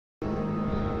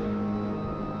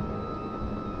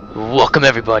Welcome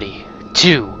everybody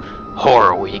to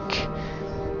Horror Week.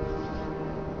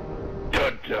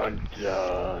 Dun dun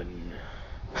dun.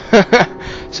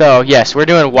 So yes, we're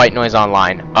doing White Noise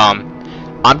Online.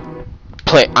 I'm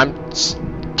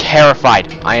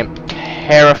terrified. I am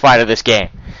terrified of this game.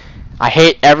 I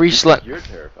hate every You're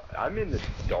terrified. I'm in the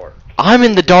dark. I'm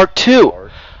in the dark too.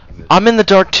 I'm in the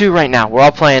dark too right now. We're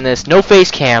all playing this. No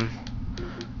face cam.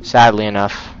 Sadly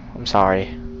enough. I'm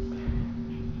sorry.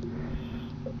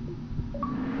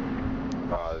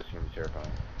 Oh, this is gonna be terrifying.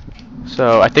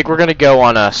 So I think we're gonna go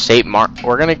on a St. Martin.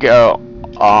 We're gonna go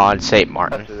on St.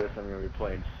 Martin. After this, I'm gonna be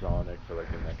playing Sonic for like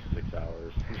the next 6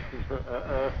 hours.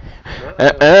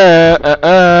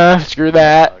 Screw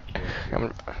that.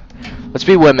 Okay. Let's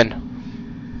be women.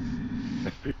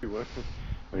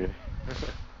 Okay.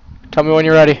 Tell me when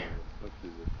you're ready. Let's do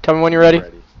this. Tell me when you're ready. I'm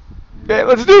ready. Okay,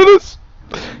 let's do this.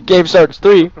 Game starts.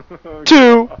 3,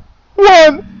 2,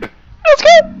 1. Let's go.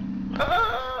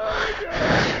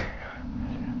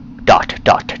 Dot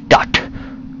dot dot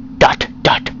dot dot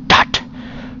dot dot dot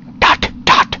dot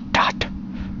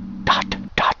dot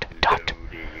dot dot.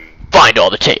 Find all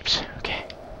the tapes. Okay.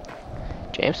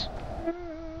 James.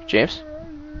 James.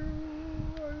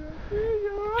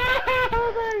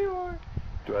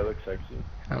 Do I look sexy?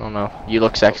 I don't know. You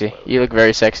look sexy. You look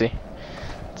very sexy.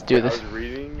 Let's do this. I was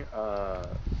reading a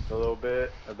little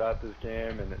bit about this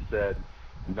game, and it said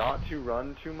not to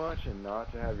run too much and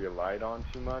not to have your light on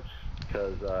too much,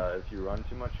 because if you run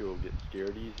too much, you will get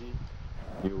scared easy.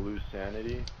 You'll lose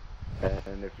sanity,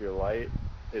 and if your light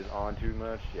is on too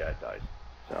much, yeah, it dies.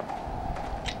 So,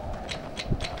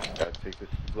 gotta take this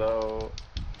slow,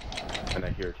 and I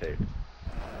hear tape.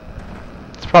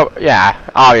 It's probably, yeah,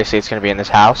 obviously it's gonna be in this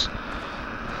house.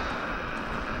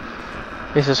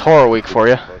 This is Horror Week for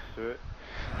you. Close to it.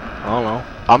 I don't know.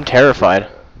 I'm terrified.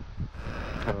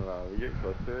 I don't know. We get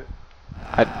close to it.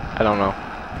 I don't know.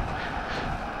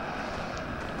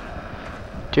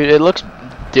 Dude, it looks...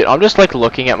 Dude, I'm just like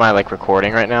looking at my like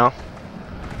recording right now.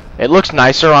 It looks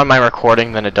nicer on my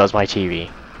recording than it does my TV.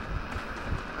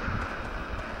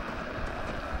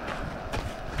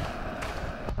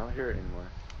 I don't hear it anymore.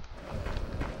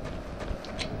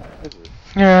 What is it?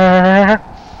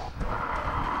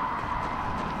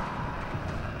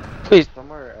 Please,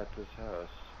 Somewhere at this house.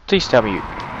 please tell me you...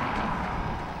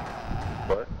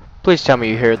 What? Please tell me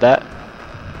you heard that.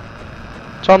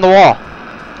 It's on the wall.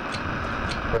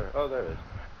 Where? Oh, there it is.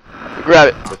 Grab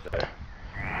it. This side.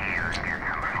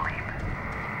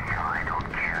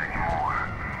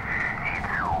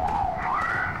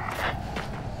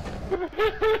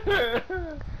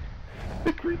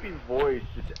 The creepy voice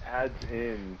just adds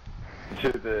in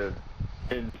to the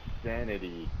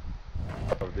insanity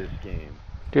of this game.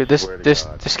 Dude, this Swear to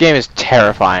God. this game is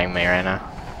terrifying me right now.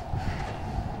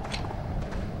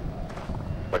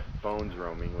 My phone's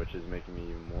roaming, which is making me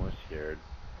even more scared.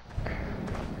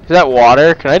 Is that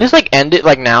water? Can I just like end it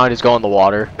like now and just go in the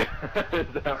water?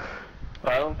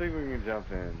 I don't think we can jump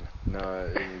in. No,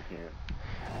 we can't.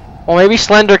 Well, maybe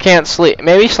Slender can't sleep.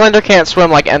 Maybe Slender can't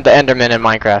swim like the Enderman in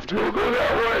Minecraft. Don't go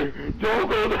that way! Don't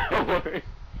go that way!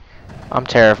 I'm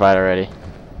terrified already.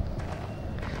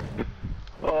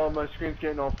 Oh, my screen's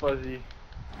getting all fuzzy.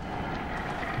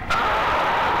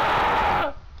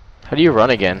 How do you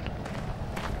run again?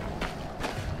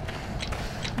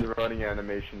 The running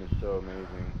animation is so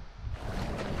amazing.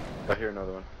 I hear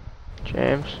another one.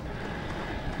 James?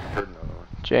 Heard another one.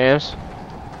 James?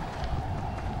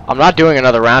 I'm not doing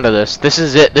another round of this. This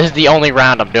is it. This is the only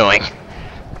round I'm doing.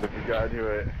 If you gotta do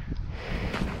it.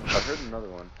 I heard another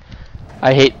one.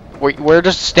 I hate... We're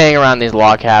just staying around these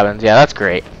log cabins. Yeah, that's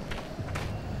great.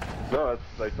 No, that's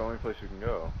like the only place we can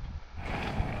go. I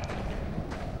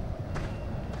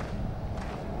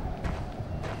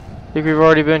think we've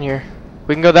already been here.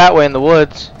 We can go that way in the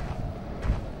woods.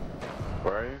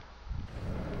 Where are you?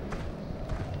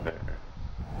 There.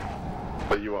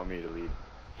 But you want me to lead.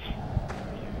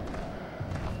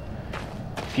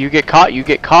 If you get caught, you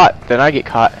get caught. Then I get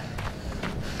caught.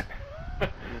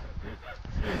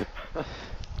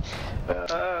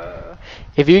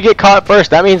 If you get caught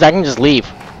first, that means I can just leave.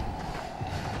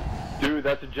 Dude,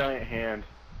 that's a giant hand.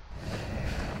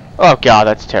 Oh god,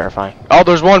 that's terrifying. Oh,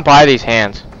 there's one by these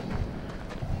hands.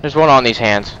 There's one on these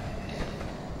hands.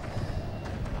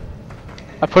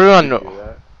 I put it on... Did you hear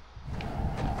that?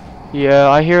 Yeah,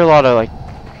 I hear a lot of, like,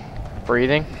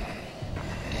 breathing.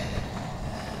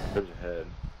 There's a head.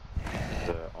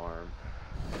 The arm.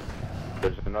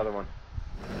 There's another one.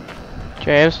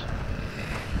 James?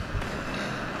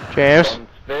 James? On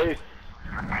space.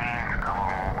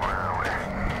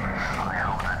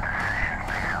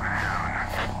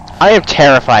 I am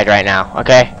terrified right now,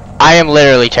 okay? I am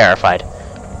literally terrified. I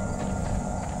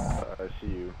see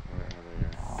you.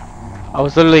 I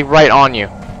was literally right on you.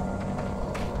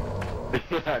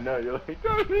 Yeah, I know. You're like,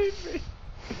 don't leave me.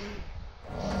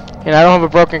 And I don't have a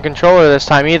broken controller this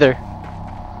time either.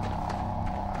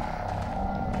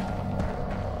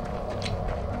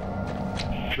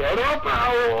 Shut up,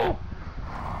 Owl!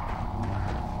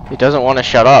 He doesn't want to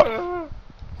shut up.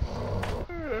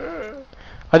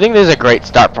 I think this is a great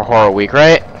start for Horror Week,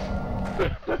 right?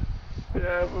 Yeah,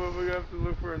 but we're gonna have to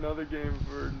look for another game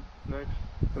for the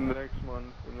next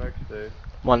month, the next day.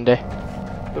 Monday.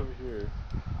 Over here.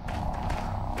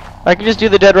 I can just do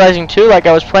the Dead Rising 2 like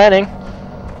I was planning.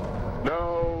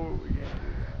 No, we can't do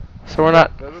that. So we're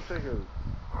not. That looks like a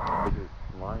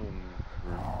lion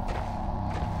room.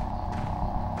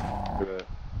 Look at that.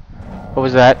 What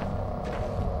was that?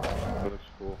 That looks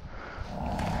cool.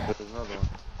 There's another one.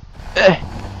 Eh.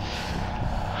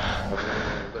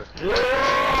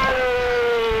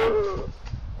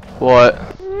 What?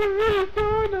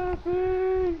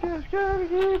 Just gotta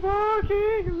keep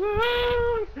walking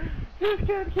along. Just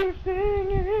gotta keep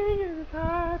singing in this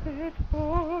high pitched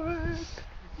voice.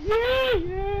 Yeah,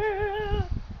 yeah.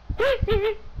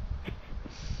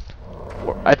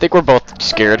 I think we're both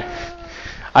scared.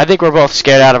 I think we're both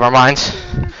scared out of our minds.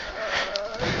 I'm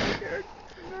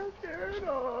scared.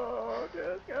 Oh,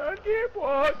 just gotta keep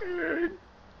walking.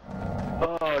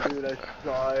 Oh, dude, I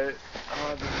saw it.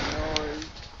 Oh, the noise.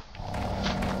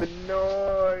 The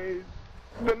noise.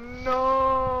 The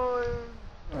noise.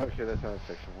 Okay, that sounds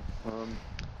sexual. I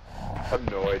have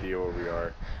no idea where we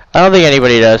are. I don't think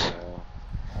anybody does.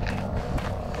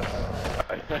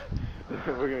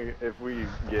 We're gonna, if we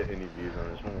get any views on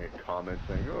this, we're gonna get comments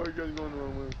saying, "Oh, you guys going the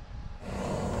wrong way."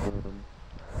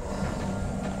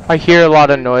 I hear a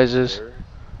lot of noises.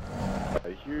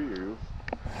 I hear you,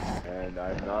 and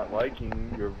I'm not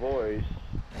liking your voice,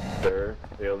 sir,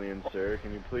 alien sir.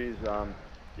 Can you please,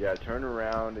 yeah, turn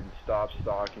around and stop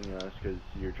stalking us, because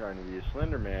you're trying to be a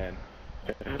Slender Man.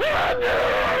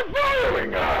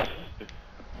 Following us!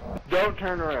 Don't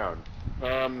turn around.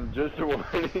 Just a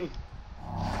warning.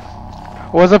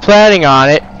 Wasn't planning on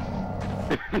it.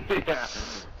 Yeah.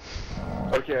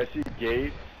 Okay, I see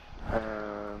gates,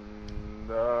 and,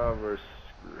 we're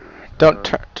screwed. Don't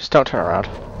turn. Just don't turn around.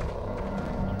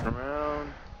 Turn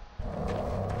around.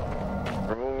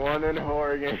 Number one in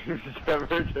horror games, never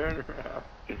turn around.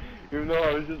 Even though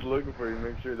I was just looking for you to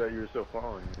make sure that you were still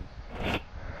following me.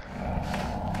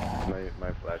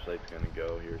 My flashlight's gonna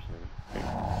go here soon.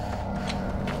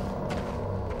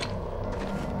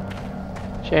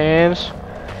 James,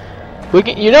 we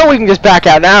can. You know we can just back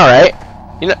out now, right?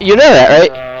 You know that,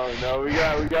 right? No, we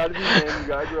gotta be men. We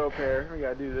gotta grow a pair. We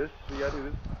gotta do this.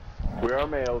 We are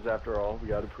males after all. We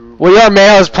gotta prove. We are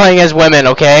males playing as women,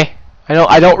 okay?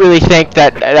 I don't really think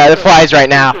that applies right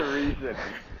now.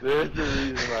 There's a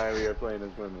reason why we are playing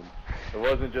as women. It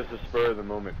wasn't just a spur of the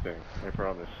moment thing. I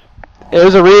promise. It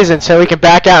was a reason so we can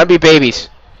back out and be babies.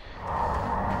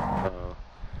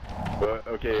 But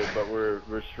okay, but we're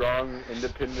strong,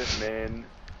 independent men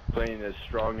playing as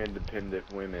strong,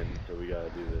 independent women. So we gotta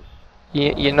do this.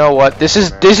 You know what? This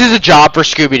is a job for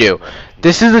Scooby-Doo.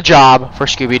 This is a job for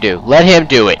Scooby-Doo. Let him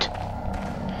do it.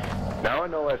 Now I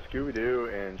know why Scooby-Doo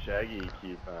and Shaggy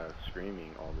keep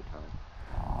screaming all the time.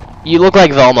 You look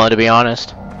like Velma, to be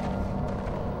honest.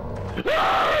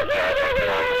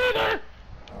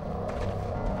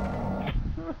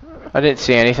 I didn't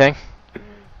see anything.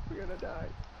 We're gonna die.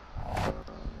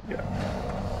 Yeah.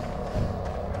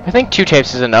 I think 2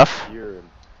 tapes is enough. Here,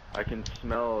 I can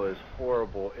smell his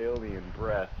horrible alien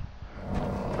breath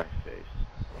on my face.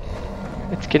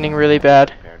 It's getting really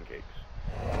bad. Pancakes.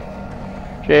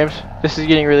 James, this is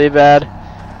getting really bad.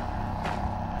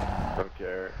 I don't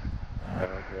care. I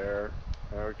don't care.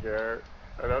 I don't care.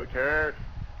 I don't care.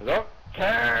 I don't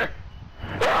care.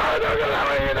 Oh, don't go that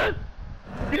way either.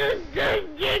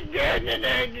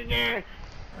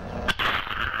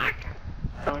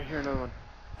 Oh, I hear another one.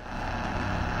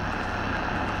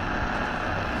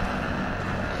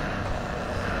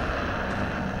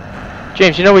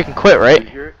 James, you know we can quit, You right?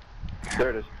 hear it? There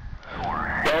it is.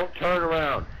 Don't turn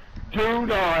around. Do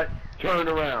not turn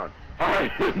around.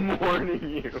 I am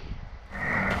warning you.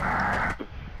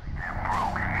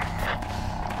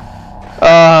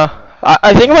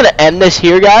 I think I'm gonna end this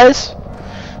here, guys.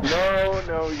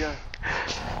 No, we got.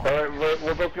 Alright,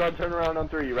 we're both gonna turn around on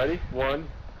 3. You ready? 1,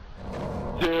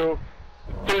 2,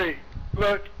 3.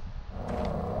 Look.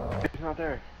 He's not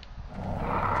there.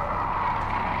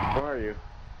 Where are you?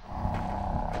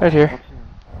 Right here. I don't see him.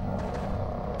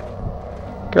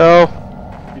 Go. What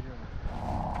are you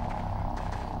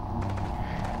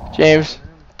doing? James,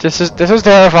 This is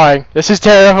terrifying. This is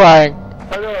terrifying.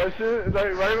 I know, as soon,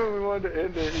 like, right when we wanted to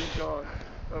end it, he's gone.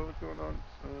 Oh, what's going on?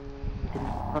 Looking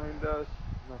behind us,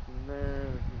 nothing there.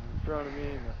 Looking in front of me,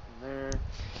 nothing there.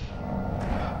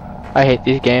 I hate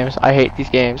these games. I hate these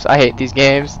games. I hate these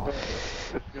games.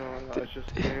 What's going on? It's just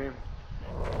a game.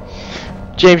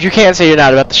 James, you can't say you're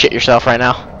not about to shit yourself right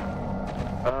now.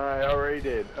 I already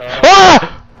did.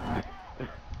 Ah!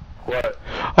 What?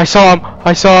 I saw him.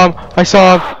 I saw him. I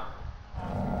saw him.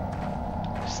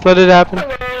 Just let it happen.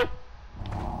 Hello!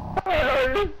 Hi, how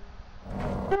are you?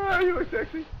 Hi, you look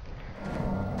sexy.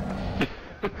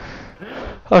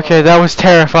 Okay, that was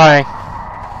terrifying.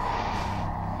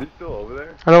 Is he still over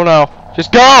there? I don't know. Just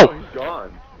Oh, go! he's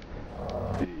gone.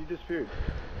 He disappeared.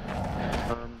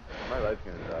 My life's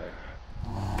gonna die.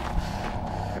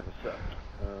 Kinda sucks.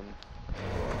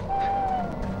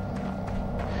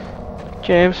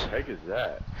 James, What the heck is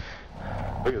that?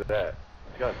 Look at that.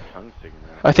 It's got a tongue sticking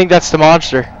out. I think that's the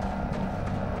monster.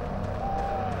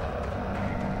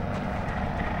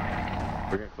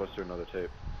 We're getting close to another tape.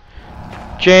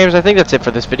 James, I think that's it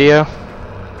for this video. No.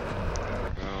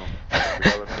 We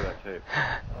gotta look for that tape.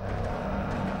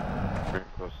 We're getting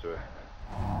close to it.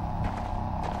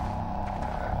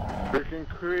 Freaking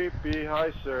creepy.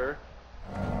 Hi, sir.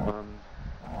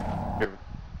 Here.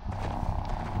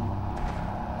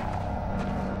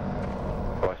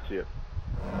 Oh, I see it.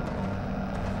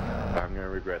 I'm gonna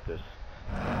regret this.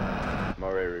 I'm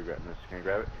already regretting this. Can you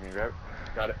grab it? Can you grab it?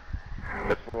 Got it.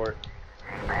 That's for it.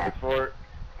 That's for it.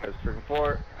 That's freaking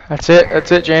for it. That's it.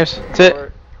 That's it, James. That's it. For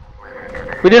it.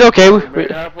 We did okay. We made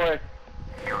it halfway.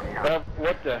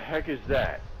 What the heck is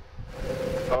that?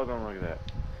 Oh, don't look at that.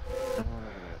 Don't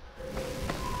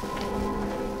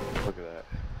look at that.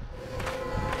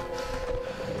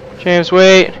 Look at James,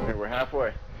 wait. that. Okay, we're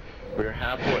halfway. We're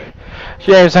halfway.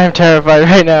 James, I'm terrified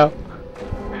right now. We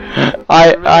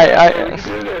can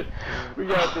do this. We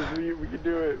got this. We can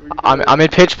do it. We can do it. I'm in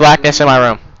pitch blackness in my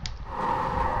room.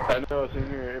 I know, same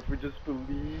here. If we just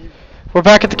believe. We're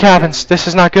back at the cabins. This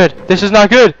is not good. This is not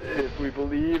good. If we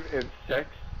believe in sex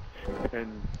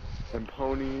and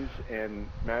ponies and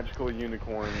magical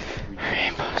unicorns, we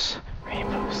can. Rainbows.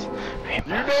 Rainbows. You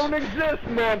Rainbows. don't exist,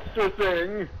 monster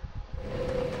thing!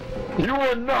 You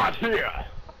are not here!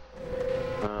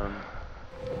 Oh,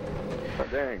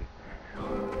 dang.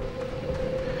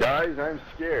 Guys, I'm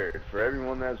scared for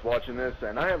everyone that's watching this,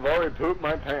 and I have already pooped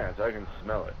my pants. I can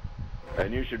smell it.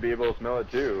 And you should be able to smell it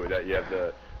too, that you have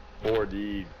the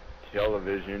 4D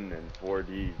television and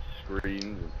 4D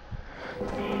screens.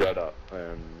 And shut up.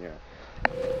 Yeah.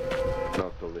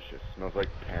 Smells delicious. Smells like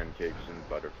pancakes and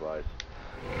butterflies.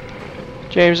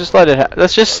 James, just let it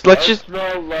let's just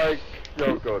smell like.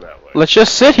 Don't go that way. let's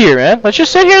just sit here, man. Let's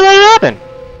just sit here and let it happen.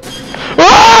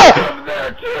 Ah! I'm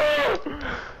there too.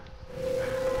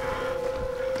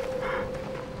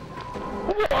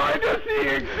 Why does he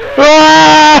exist?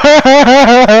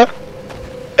 Ah!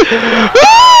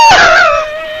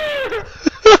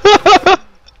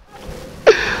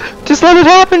 Just let it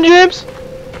happen, James.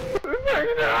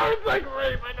 It's like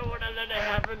rape. I don't want to let it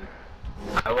happen.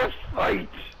 I will fight.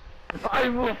 I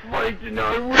will fight and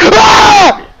I will.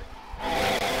 Ah!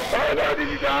 Oh no! Did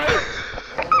you die?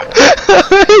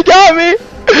 He got me.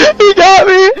 He got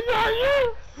me. Is that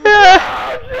you? Yeah.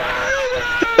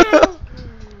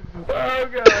 Oh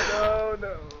god! Oh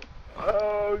no!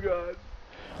 Oh god!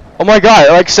 Oh my god!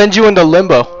 It like sends you into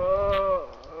limbo.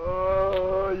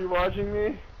 Are you watching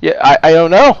me? Yeah, I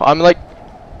don't know. I'm like,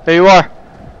 there you are.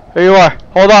 There you are.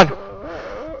 Hold on.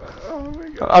 Oh my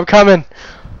god! I'm coming.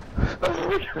 Oh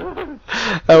my god!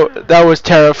 That was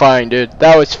terrifying, dude.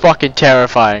 That was fucking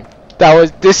terrifying.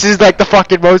 This is like the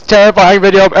fucking most terrifying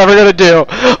video I'm ever gonna do.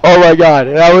 Oh my god.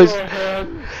 That was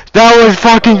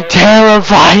fucking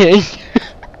terrifying.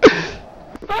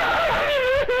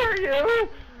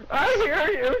 I hear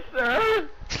you, sir.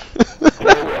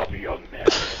 Grow up, young man.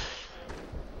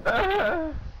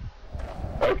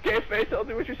 Okay, Face, I'll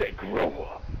do what you say. Grow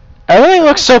up. Everything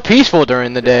looks so peaceful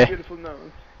during the day. Beautiful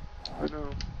nose. I know.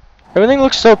 Everything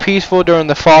looks so peaceful during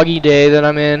the foggy day that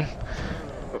I'm in.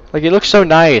 Like, it looks so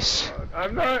nice. I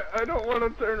don't want to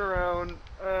turn around,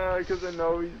 because I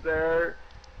know he's there.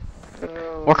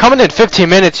 We're coming in 15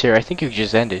 minutes here. I think you could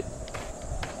just end it.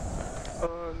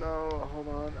 Oh no, hold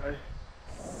on.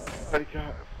 I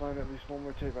gotta find at least one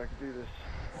more tape. I can do this.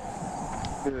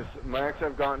 Do this. Max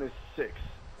I've gotten is 6.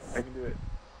 I can do it.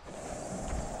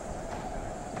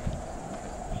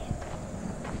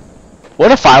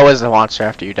 What if I was the monster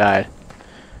after you died?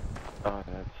 Oh,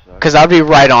 that sucks. Cause I'd be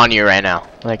right on you right now.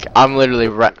 Like, I'm literally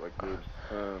right. Like boobs.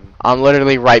 I'm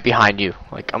literally right behind you.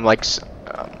 Like, I'm like.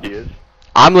 He is?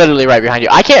 I'm literally right behind you.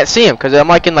 I can't see him because I'm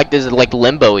like in like this like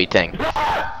limbo-y thing.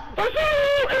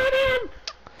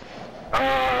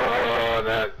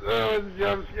 That was a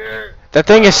jump scare. That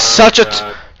thing is such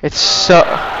a. It's so.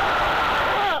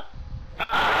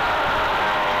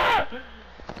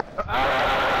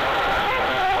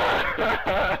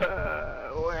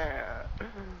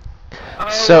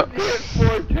 So.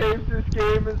 Four tapes. This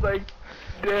game is like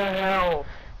the hell.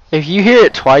 If you hear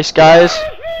it twice, guys.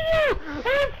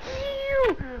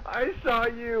 I saw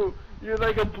you. You're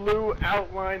like a blue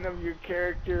outline of your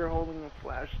character holding a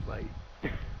flashlight.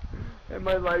 And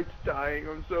my light's dying.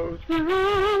 I'm so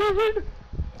scared.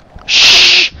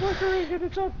 Shh.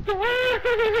 It's up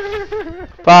there.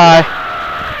 Bye.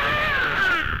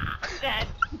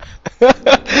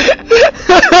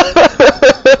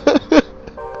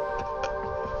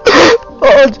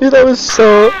 Oh, dude, that was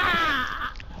so.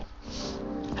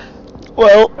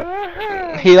 Well,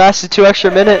 he lasted 2 extra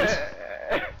minutes.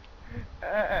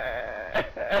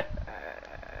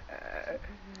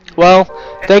 Well,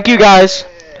 thank you guys.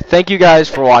 Thank you guys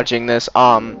for watching this.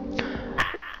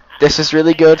 This is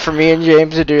really good for me and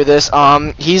James to do this.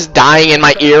 He's dying in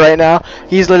my ear right now.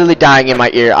 He's literally dying in my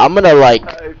ear. I'm gonna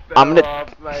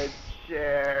off my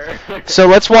chair. So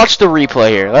let's watch the replay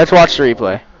here. Let's watch the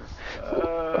replay.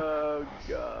 Oh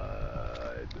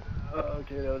god.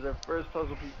 Okay, that was our first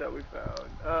puzzle piece that we found.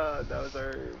 That was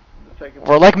our second.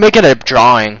 We're like making a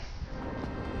drawing.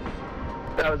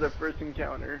 That was our first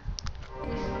encounter.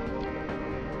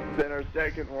 Then our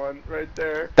second one, right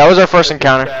there. That was our first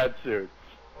encounter. Bad suit.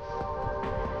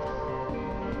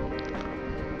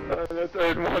 The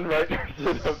third one right next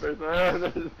to the first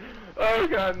one. Oh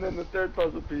god, and then the third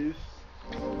puzzle piece.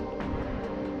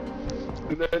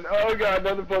 And then, oh god,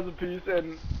 another puzzle piece,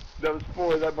 and that was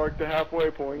 4, that marked the halfway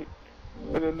point.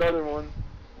 And another one.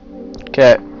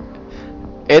 Okay.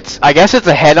 I guess it's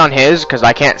ahead on his, because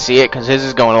I can't see it, because his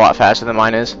is going a lot faster than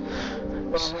mine is. Oh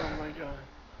my god.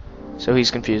 So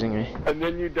he's confusing me. And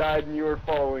then you died and you were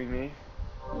following me.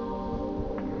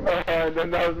 And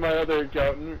then that was my other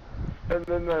accountant. And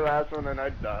then the last one and I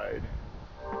died.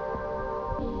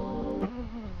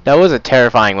 That was a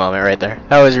terrifying moment right there.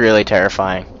 That was really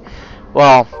terrifying.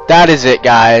 Well, that is it,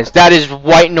 guys. That is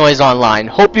White Noise Online.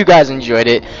 Hope you guys enjoyed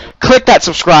it. Click that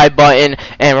subscribe button,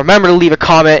 and remember to leave a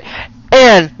comment,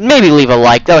 and maybe leave a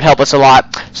like. That would help us a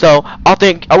lot. So,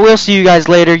 I will see you guys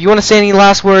later. You want to say any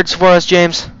last words for us,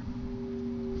 James?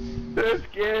 This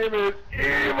game is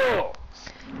evil!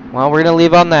 Well, we're going to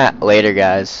leave on that. Later,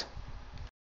 guys.